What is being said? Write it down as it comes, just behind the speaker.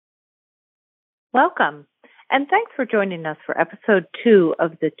Welcome, and thanks for joining us for episode 2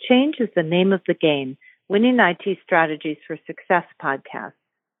 of the Change is the Name of the Game Winning IT Strategies for Success podcast,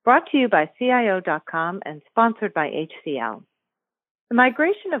 brought to you by CIO.com and sponsored by HCL. The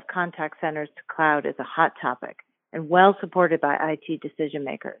migration of contact centers to cloud is a hot topic and well supported by IT decision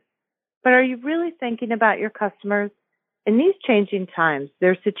makers. But are you really thinking about your customers? In these changing times,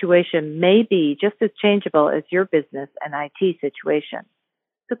 their situation may be just as changeable as your business and IT situation.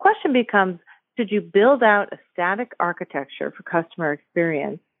 The question becomes, should you build out a static architecture for customer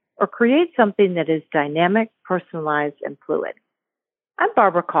experience or create something that is dynamic, personalized, and fluid? I'm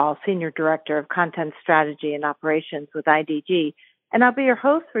Barbara Call, Senior Director of Content Strategy and Operations with IDG, and I'll be your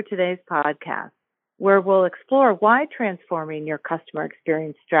host for today's podcast, where we'll explore why transforming your customer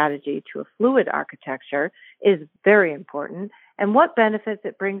experience strategy to a fluid architecture is very important and what benefits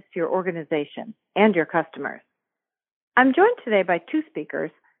it brings to your organization and your customers. I'm joined today by two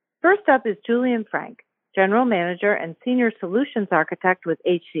speakers. First up is Julian Frank, General Manager and Senior Solutions Architect with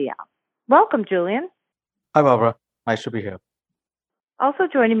HCL. Welcome, Julian. Hi, Barbara. Nice to be here. Also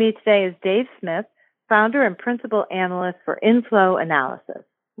joining me today is Dave Smith, Founder and Principal Analyst for Inflow Analysis.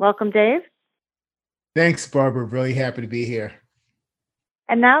 Welcome, Dave. Thanks, Barbara. Really happy to be here.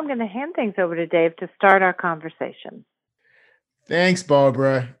 And now I'm going to hand things over to Dave to start our conversation. Thanks,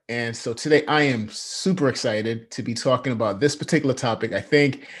 Barbara. And so today I am super excited to be talking about this particular topic. I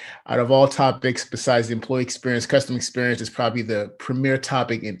think out of all topics besides the employee experience, customer experience is probably the premier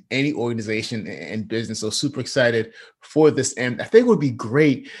topic in any organization and business. So super excited for this. And I think it would be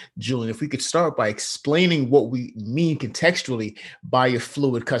great, Julian, if we could start by explaining what we mean contextually by a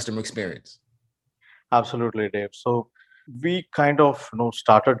fluid customer experience. Absolutely, Dave. So we kind of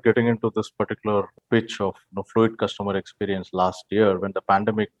started getting into this particular pitch of fluid customer experience last year when the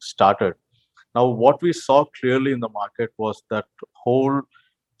pandemic started. Now, what we saw clearly in the market was that whole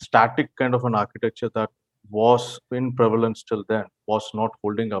static kind of an architecture that was in prevalence till then was not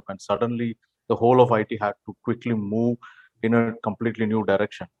holding up, and suddenly the whole of IT had to quickly move in a completely new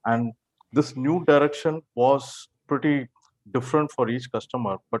direction. And this new direction was pretty different for each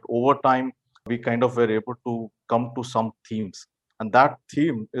customer, but over time we kind of were able to come to some themes. And that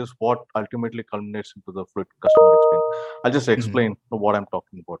theme is what ultimately culminates into the fluid customer experience. I'll just explain what I'm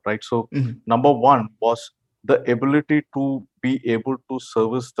talking about, right? So number one was the ability to be able to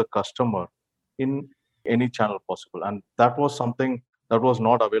service the customer in any channel possible. And that was something that was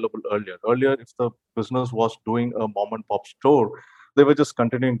not available earlier. Earlier, if the business was doing a mom and pop store, they were just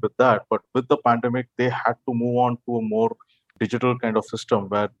continuing with that. But with the pandemic, they had to move on to a more digital kind of system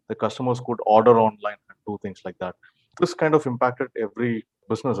where the customers could order online and do things like that. This kind of impacted every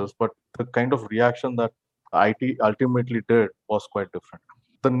businesses, but the kind of reaction that IT ultimately did was quite different.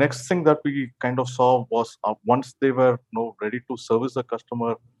 The next thing that we kind of saw was once they were ready to service the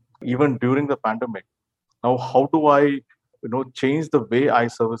customer, even during the pandemic. Now, how do I change the way I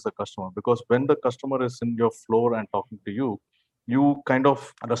service the customer? Because when the customer is in your floor and talking to you, you kind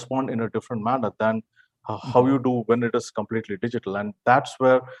of respond in a different manner than how you do when it is completely digital. And that's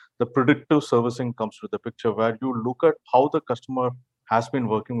where the predictive servicing comes to the picture, where you look at how the customer has been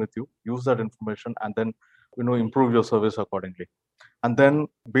working with you, use that information, and then improve your service accordingly. And then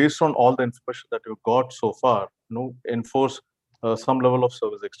based on all the information that you got so far, enforce some level of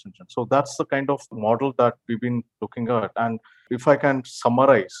service extension. So that's the kind of model that we've been looking at. And if I can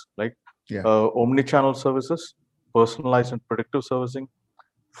summarize, omni-channel services, personalized and predictive servicing,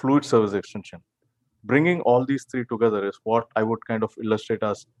 fluid service extension. Bringing all these three together is what I would kind of illustrate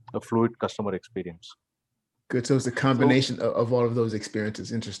as a fluid customer experience. Good. So it's a combination of all of those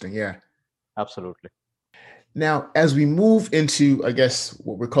experiences. Interesting. Yeah. Absolutely. Now, as we move into, I guess,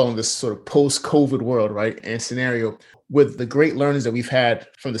 what we're calling this sort of post-COVID world, right, and scenario, with the great learnings that we've had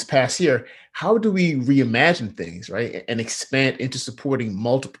from this past year, how do we reimagine things, right, and expand into supporting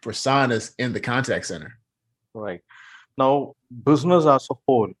multiple personas in the contact center? Right. Now, business as a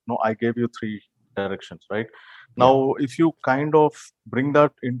whole, I gave you three directions, right? Now, if you kind of bring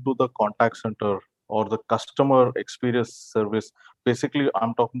that into the contact center or the customer experience service, basically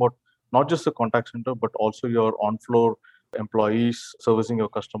I'm talking about not just the contact center, but also your on-floor employees servicing your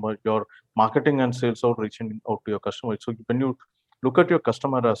customer, your marketing and sales out reaching out to your customer. So when you look at your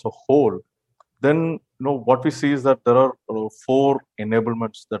customer as a whole, then what we see is that there are four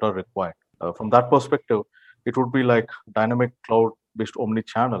enablements that are required. From that perspective, it would be like dynamic cloud-based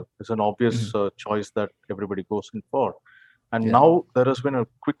omni-channel is an obvious choice that everybody goes in for. And now there has been a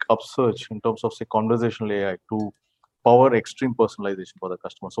quick upsurge in terms of, say, conversational AI to power extreme personalization for the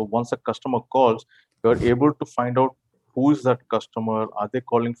customer. So once a customer calls, you're able to find out who is that customer, are they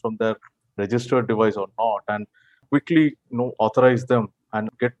calling from their registered device or not, and quickly authorize them and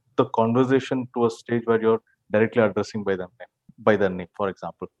get the conversation to a stage where you're directly addressing by their name, for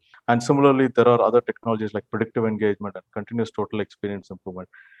example. And similarly, there are other technologies like predictive engagement and continuous total experience improvement.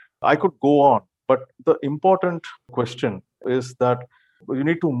 I could go on, but the important question is that you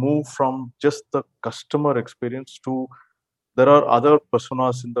need to move from just the customer experience to there are other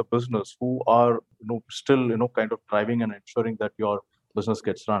personas in the business who are still kind of driving and ensuring that your business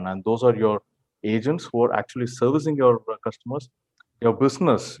gets run, and those are your agents who are actually servicing your customers, your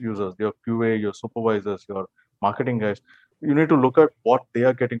business users, your QA, your supervisors, your marketing guys. You need to look at what they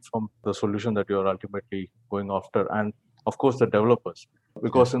are getting from the solution that you're ultimately going after, and of course the developers,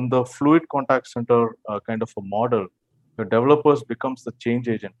 because in the fluid contact center kind of a model, the developers becomes the change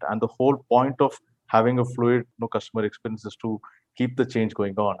agent, and the whole point of having a fluid customer experience is to keep the change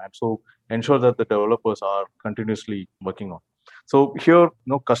going on, and so ensure that the developers are continuously working on. So here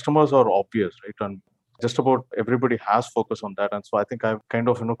customers are obvious, right? And just about everybody has focus on that, and so I think I've kind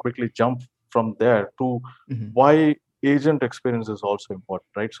of quickly jumped from there to why agent experience is also important,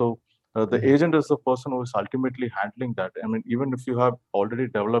 right? So the agent is the person who is ultimately handling that. I mean, even if you have already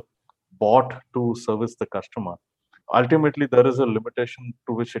developed bot to service the customer, ultimately there is a limitation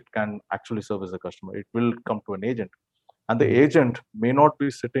to which it can actually service the customer. It will come to an agent, and the agent may not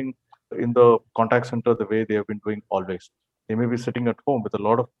be sitting in the contact center the way they have been doing always. They may be sitting at home with a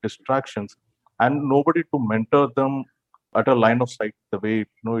lot of distractions and nobody to mentor them at a line of sight the way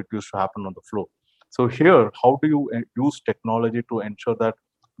it used to happen on the floor. So here, how do you use technology to ensure that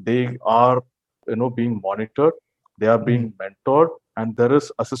they are being monitored, they are being mentored, and there is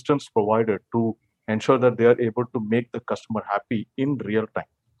assistance provided to ensure that they are able to make the customer happy in real time?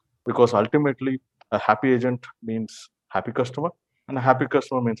 Because ultimately a happy agent means happy customer, and a happy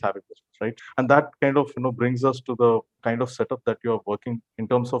customer means happy business, right? And that kind of brings us to the kind of setup that you are working in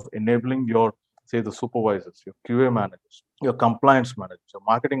terms of enabling your, say, the supervisors, your QA managers, your compliance managers, your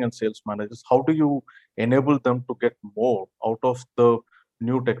marketing and sales managers. How do you enable them to get more out of the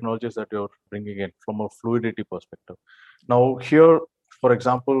new technologies that you're bringing in from a fluidity perspective? Now here, for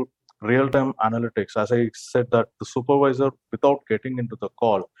example, real-time analytics, as I said, that the supervisor, without getting into the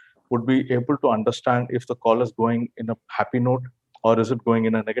call, would be able to understand if the call is going in a happy note or is it going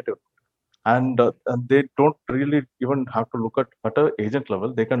in a negative. And they don't really even have to look at a agent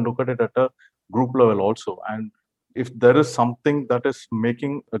level. They can look at it at a group level also. And if there is something that is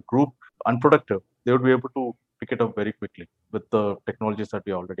making a group unproductive, they would be able to pick it up very quickly with the technologies that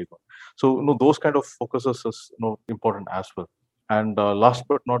we already got. So those kind of focuses is important as well. And last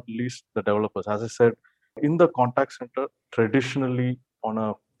but not least, the developers. As I said, in the contact center, traditionally on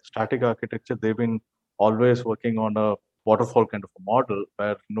a static architecture, they've been always working on a waterfall kind of a model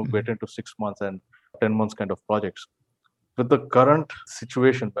where get into 6 months and 10 months kind of projects. With the current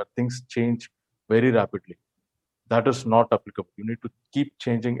situation where things change very rapidly, that is not applicable. You need to keep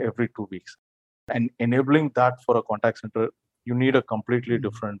changing every 2 weeks. And enabling that for a contact center, you need a completely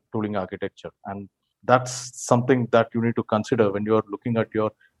different tooling architecture. And that's something that you need to consider when you're looking at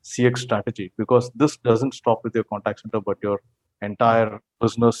your CX strategy, because this doesn't stop with your contact center, but your entire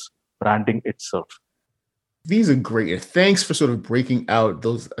business branding itself. These are great. Thanks for sort of breaking out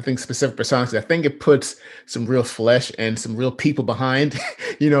those, I think, specific personas. I think it puts some real flesh and some real people behind,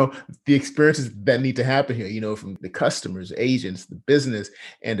 the experiences that need to happen here, from the customers, agents, the business,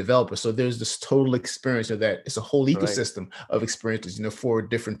 and developers. So there's this total experience that it's a whole ecosystem of experiences, for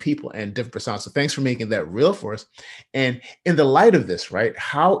different people and different personas. So thanks for making that real for us. And in the light of this, right,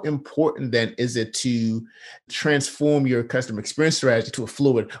 how important then is it to transform your customer experience strategy to a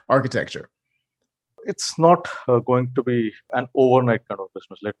fluid architecture? It's not going to be an overnight kind of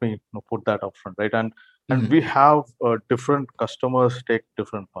business. Let me put that up front, right? And we have different customers take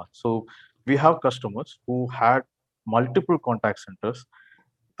different paths. So we have customers who had multiple contact centers.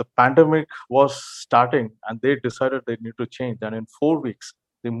 The pandemic was starting and they decided they need to change. And in 4 weeks,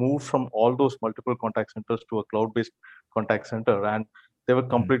 they moved from all those multiple contact centers to a cloud-based contact center, and they were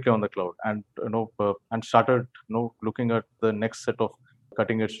completely on the cloud, and and started looking at the next set of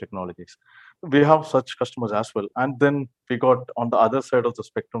cutting-edge technologies. We have such customers as well. And then we got on the other side of the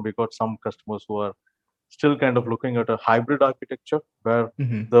spectrum, we got some customers who are still kind of looking at a hybrid architecture where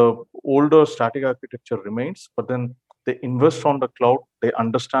the older static architecture remains, but then they invest on the cloud, they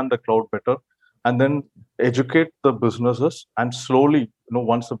understand the cloud better, and then educate the businesses. And slowly,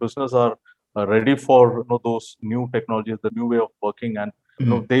 once the business are ready for those new technologies, the new way of working, and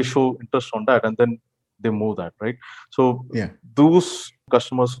they show interest on that, and then they move that, right? So those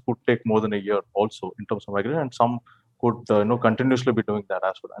customers could take more than a year also in terms of migration, and some could continuously be doing that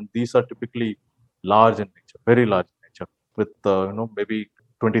as well. And these are typically large in nature, very large in nature, with maybe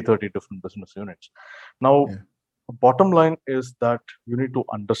 20, 30 different business units. Now, Bottom line is that you need to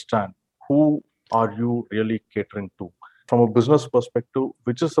understand who are you really catering to. From a business perspective,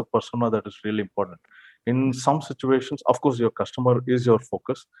 which is the persona that is really important. In some situations, of course, your customer is your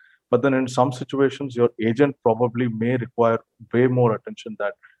focus, but then in some situations, your agent probably may require way more attention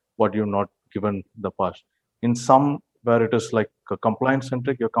than what you've not given in the past. In some where it is like compliance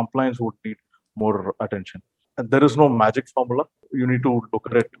centric, your compliance would need more attention. And there is no magic formula. You need to look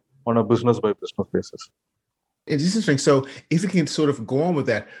at it on a business by business basis. It's interesting. So, if you can sort of go on with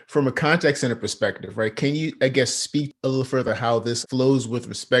that from a contact center perspective, right? Can you, I guess, speak a little further how this flows with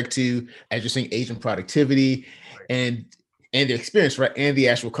respect to, as you're saying, agent productivity and the experience, right? And the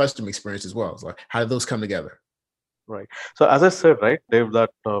actual customer experience as well. So like, how do those come together? Right. So as I said, right, Dave, that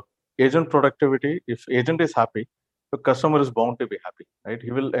agent productivity, if agent is happy, the customer is bound to be happy, right? The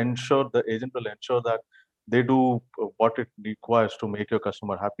agent will ensure that they do what it requires to make your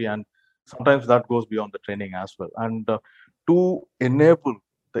customer happy. And sometimes that goes beyond the training as well. And to enable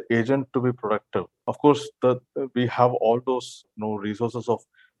the agent to be productive, of course, we have all those resources of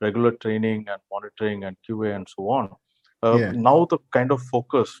regular training and monitoring and QA and so on. Yeah. Now the kind of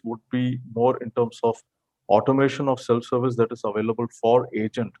focus would be more in terms of automation of self-service that is available for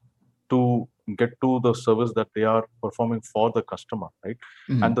agent to get to the service that they are performing for the customer, right?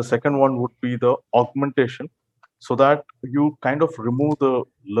 Mhm. And the second one would be the augmentation, so that you kind of remove the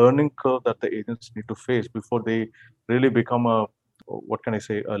learning curve that the agents need to face before they really become what can I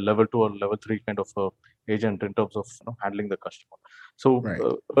say, a level 2 or level 3 kind of agent in terms of handling the customer. So Right.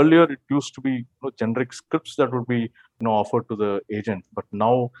 earlier it used to be generic scripts that would be offered to the agent, but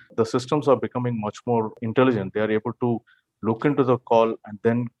now the systems are becoming much more intelligent. They are able to look into the call and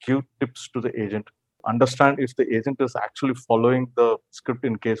then give tips to the agent, understand if the agent is actually following the script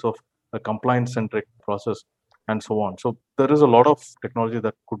in case of a compliance centric process, and so on. So there is a lot of technology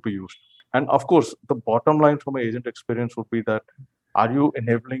that could be used. And of course, the bottom line from an agent experience would be that, are you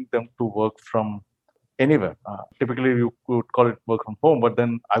enabling them to work from anywhere? Typically, you would call it work from home, but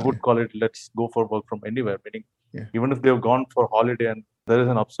then I would call it, let's go for work from anywhere, meaning even if they've gone for holiday and there is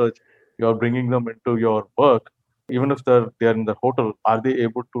an upsurge, you're bringing them into your work. Even if they're in the hotel, are they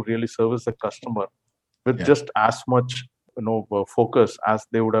able to really service the customer with just as much focus as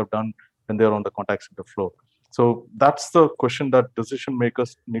they would have done when they're on the contact center floor? So that's the question that decision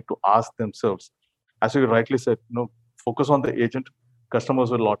makers need to ask themselves. As you rightly said, focus on the agent, customers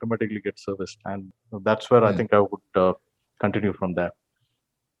will automatically get serviced. And that's where I think I would continue from there.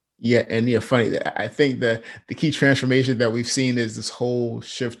 Yeah, and funny. I think the key transformation that we've seen is this whole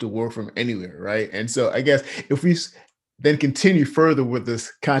shift to work from anywhere, right? And so I guess if we then continue further with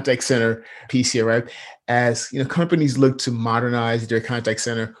this contact center piece here, right? As companies look to modernize their contact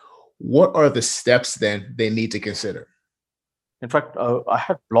center, what are the steps then they need to consider? In fact, I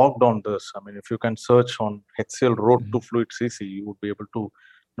had blogged on this. I mean, if you can search on HCL Road to Fluid CC, you would be able to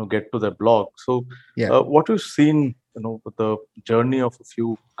get to the blog. So what we've seen, with the journey of a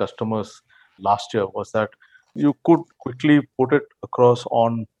few customers last year was that you could quickly put it across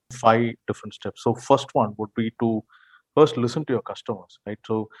on 5 different steps. So first one would be to first listen to your customers, right?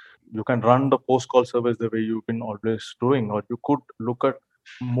 So you can run the post-call service the way you've been always doing, or you could look at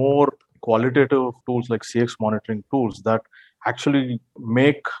more qualitative tools like CX monitoring tools that actually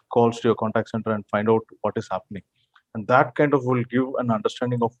make calls to your contact center and find out what is happening. And that kind of will give an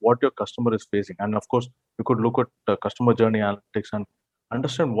understanding of what your customer is facing. And of course, you could look at the customer journey analytics and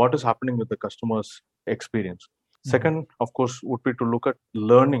understand what is happening with the customer's experience. Second, of course, would be to look at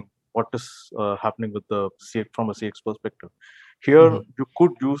learning what is happening with the CX from a CX perspective. Here, you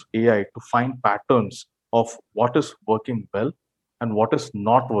could use AI to find patterns of what is working well and what is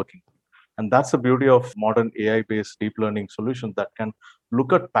not working. And that's the beauty of modern AI-based deep learning solutions that can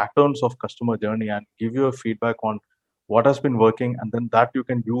look at patterns of customer journey and give you a feedback on what has been working, and then that you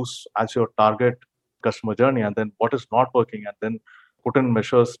can use as your target customer journey, and then what is not working, and then put in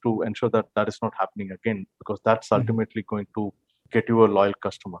measures to ensure that that is not happening again, because that's ultimately going to get you a loyal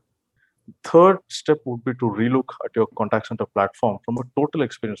customer. Third step would be to relook at your contact center platform from a total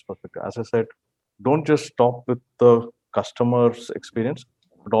experience perspective. As I said, don't just stop with the customer's experience,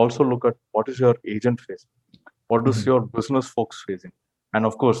 but also look at what is your agent facing, what is your business folks facing, and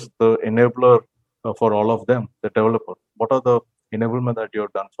of course the enabler for all of them, the developer. What are the enablement that you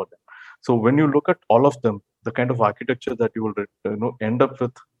have done for them? So when you look at all of them, the kind of architecture that you will end up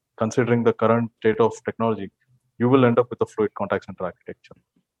with, considering the current state of technology, you will end up with a fluid contact center architecture.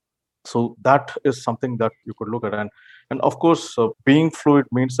 So that is something that you could look at. And of course, being fluid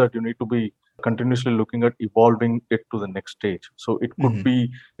means that you need to be continuously looking at evolving it to the next stage. So it could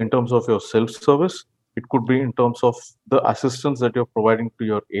be in terms of your self-service. It could be in terms of the assistance that you're providing to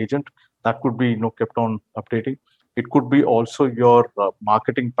your agent. That could be kept on updating. It could be also your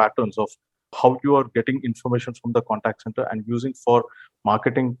marketing patterns of how you are getting information from the contact center and using for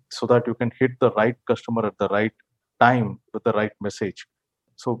marketing so that you can hit the right customer at the right time with the right message.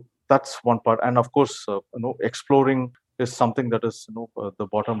 So that's one part. And of course, exploring is something that is the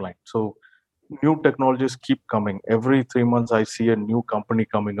bottom line. So new technologies keep coming. Every 3 months, I see a new company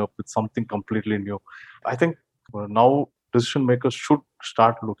coming up with something completely new. I think now decision makers should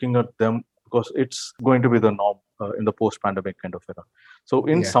start looking at them because it's going to be the norm in the post-pandemic kind of era. So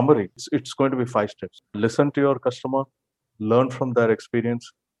in Yeah. summary, it's going to be 5 steps. Listen to your customer, learn from their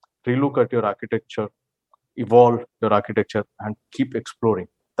experience, relook at your architecture, evolve your architecture, and keep exploring.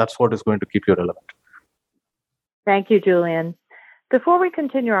 That's what is going to keep you relevant. Thank you, Julian. Before we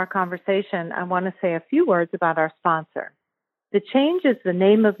continue our conversation, I want to say a few words about our sponsor. The Change is the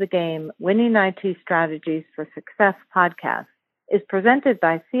Name of the Game, Winning IT Strategies for Success podcast is presented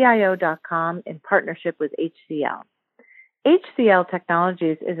by CIO.com in partnership with HCL. HCL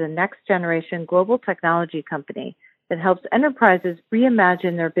Technologies is a next-generation global technology company that helps enterprises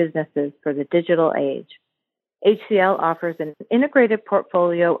reimagine their businesses for the digital age. HCL offers an integrated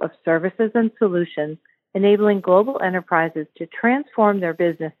portfolio of services and solutions enabling global enterprises to transform their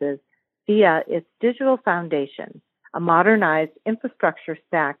businesses via its digital foundation, a modernized infrastructure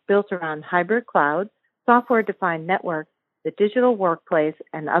stack built around hybrid cloud, software-defined networks, the digital workplace,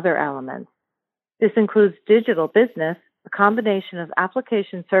 and other elements. This includes digital business, a combination of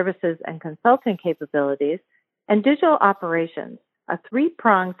application services and consulting capabilities, and digital operations, a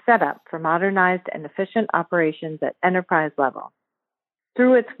three-pronged setup for modernized and efficient operations at enterprise level.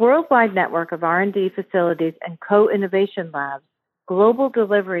 Through its worldwide network of R&D facilities and co-innovation labs, global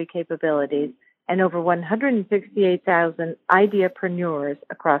delivery capabilities, and over 168,000 ideapreneurs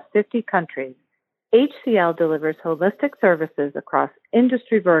across 50 countries, HCL delivers holistic services across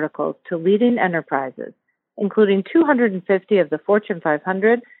industry verticals to leading enterprises, including 250 of the Fortune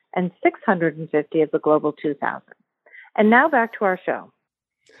 500 and 650 of the Global 2000. And now back to our show.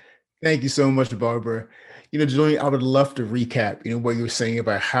 Thank you so much, Barbara. Julian, I would love to recap, what you were saying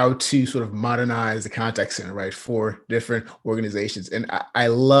about how to sort of modernize the contact center, right, for different organizations. And I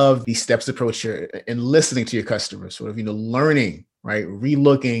love the steps approach here in listening to your customers, sort of, learning, right,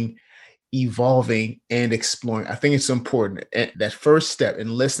 relooking, evolving, and exploring. I think it's so important. And that first step in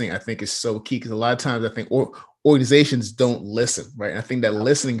listening, I think, is so key because a lot of times I think organizations don't listen, right? And I think that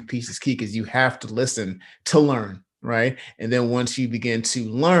listening piece is key because you have to listen to learn. Right. And then once you begin to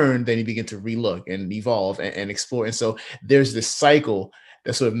learn, then you begin to relook and evolve and explore. And so there's this cycle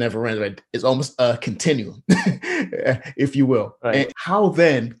that sort of never ends, right? It's almost a continuum, if you will. Right. And how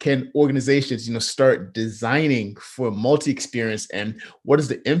then can organizations, start designing for multi-experience, and what is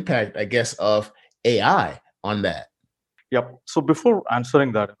the impact, I guess, of AI on that? Yep. So before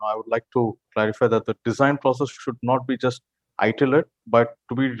answering that, I would like to clarify that the design process should not be just IT-led, but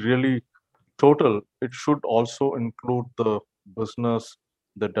to be really total, it should also include the business,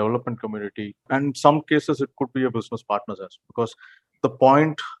 the development community, and in some cases, it could be a business partners as well. Because the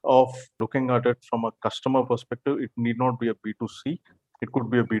point of looking at it from a customer perspective, it need not be a B2C. It could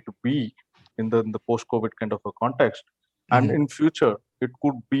be a B2B in the post-COVID kind of a context. Mm-hmm. And in future, it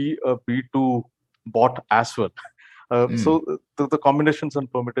could be a B2 bot as well. So the combinations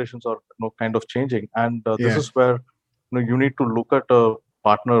and permutations are kind of changing. And this is where you need to look at a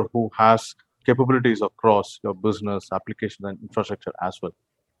partner who has capabilities across your business, application, and infrastructure as well.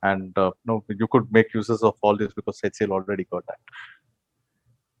 And you could make uses of all this because HCL already got that.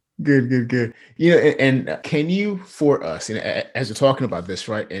 Good. And can you, for us, as we're talking about this,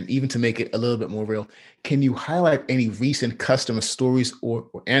 right, and even to make it a little bit more real, can you highlight any recent customer stories or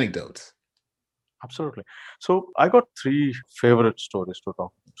anecdotes? Absolutely. So I got 3 favorite stories to talk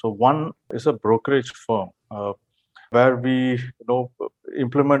about. So one is a brokerage firm where we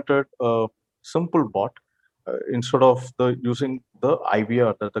implemented a simple bot instead of using the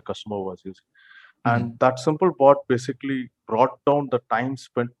IVR that the customer was using. And that simple bot basically brought down the time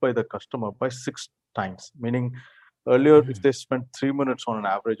spent by the customer by 6 times, meaning earlier if they spent 3 minutes on an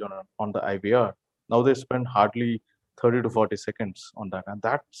average on the IVR, now they spend hardly 30 to 40 seconds on that. And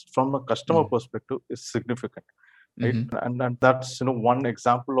that's from a customer perspective is significant. Right? And that's one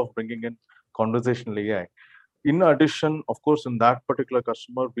example of bringing in conversational AI. In addition, of course, in that particular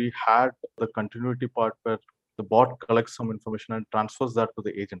customer, we had the continuity part where the bot collects some information and transfers that to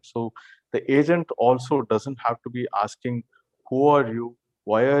the agent. So the agent also doesn't have to be asking, who are you?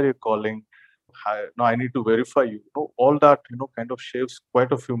 Why are you calling? No, I need to verify you. All that, kind of shaves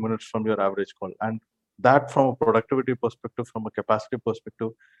quite a few minutes from your average call. And that from a productivity perspective, from a capacity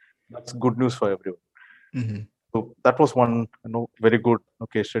perspective, that's good news for everyone. So that was one, very good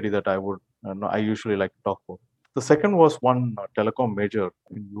case study that I usually like to talk about. The second was one telecom major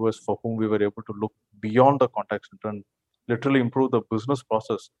in US for whom we were able to look beyond the contact center and literally improve the business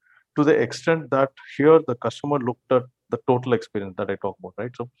process to the extent that here the customer looked at the total experience that I talked about,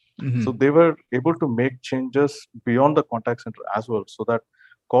 right? So they were able to make changes beyond the contact center as well, so that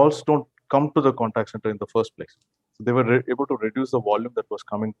calls don't come to the contact center in the first place. So they were able to reduce the volume that was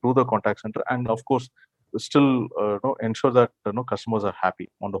coming to the contact center, and of course, still ensure that customers are happy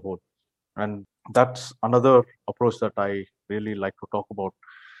on the whole. And that's another approach that I really like to talk about.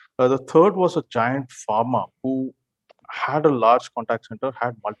 The third was a giant pharma who had a large contact center,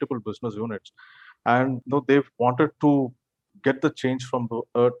 had multiple business units, and they wanted to get the change from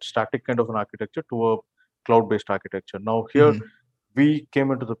a static kind of an architecture to a cloud-based architecture. Now here we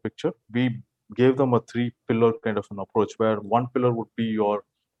came into the picture. We gave them a 3-pillar kind of an approach, where one pillar would be your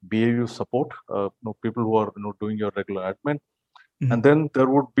BAU support, people who are doing your regular admin, and then there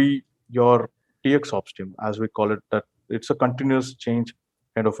would be your TX ops team, as we call it. That it's a continuous change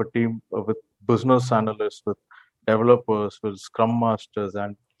kind of a team with business analysts, with developers, with Scrum masters,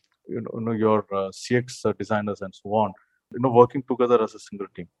 and your CX designers and so on, working together as a single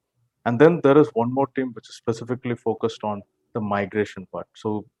team. And then there is one more team which is specifically focused on the migration part.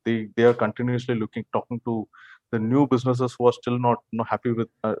 So they are continuously talking to the new businesses who are still not happy with,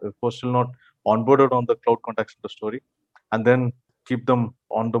 who are still not onboarded on the cloud contact center story, and then keep them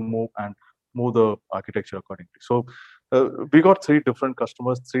on the move and move the architecture accordingly. So we got 3 different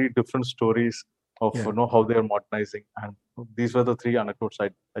customers, 3 different stories of how they are modernizing, and these were the 3 anecdotes I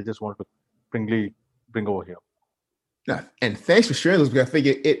just wanted to bring over here. Yeah, and thanks for sharing those, because I think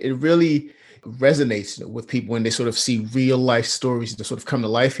it really resonates with people when they sort of see real life stories that sort of come to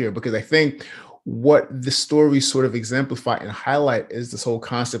life here, because I think what the stories sort of exemplify and highlight is this whole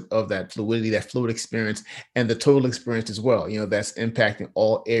concept of that fluidity, that fluid experience, and the total experience as well. That's impacting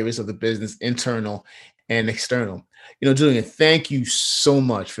all areas of the business, internal and external. Julian, thank you so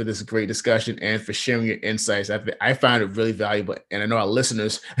much for this great discussion and for sharing your insights. I found it really valuable, and I know our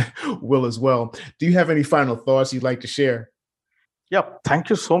listeners will as well. Do you have any final thoughts you'd like to share? Yeah,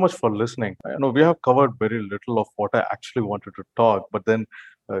 thank you so much for listening. I know we have covered very little of what I actually wanted to talk, but then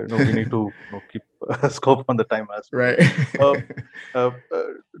we need to keep scope on the time as well. Right.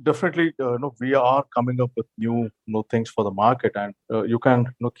 Definitely, we are coming up with new things for the market, and you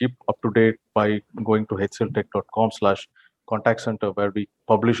can keep up to date by going to hcltech.com/contact center, where we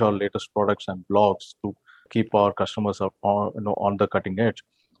publish our latest products and blogs to keep our customers up on the cutting edge.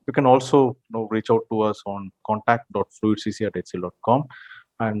 You can also reach out to us on contact.fluidcc@hcl.com,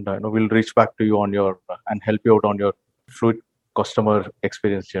 and we'll reach back to you on and help you out on your fluid customer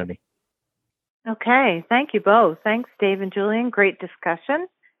experience journey. Okay, thank you both. Thanks, Dave and Julian. Great discussion.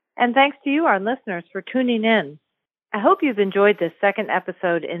 And thanks to you, our listeners, for tuning in. I hope you've enjoyed this second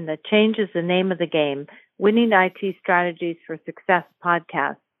episode in the Change is the Name of the Game, Winning IT Strategies for Success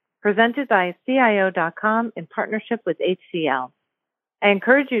podcast, presented by CIO.com in partnership with HCL. I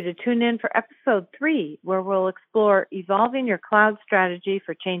encourage you to tune in for episode 3, where we'll explore evolving your cloud strategy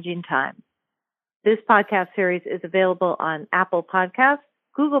for changing times. This podcast series is available on Apple Podcasts,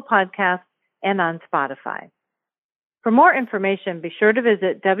 Google Podcasts, and on Spotify. For more information, be sure to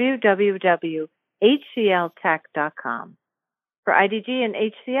visit www.hcltech.com. For IDG and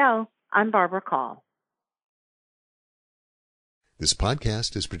HCL, I'm Barbara Call. This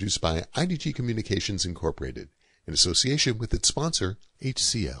podcast is produced by IDG Communications Incorporated in association with its sponsor,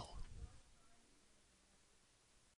 HCL.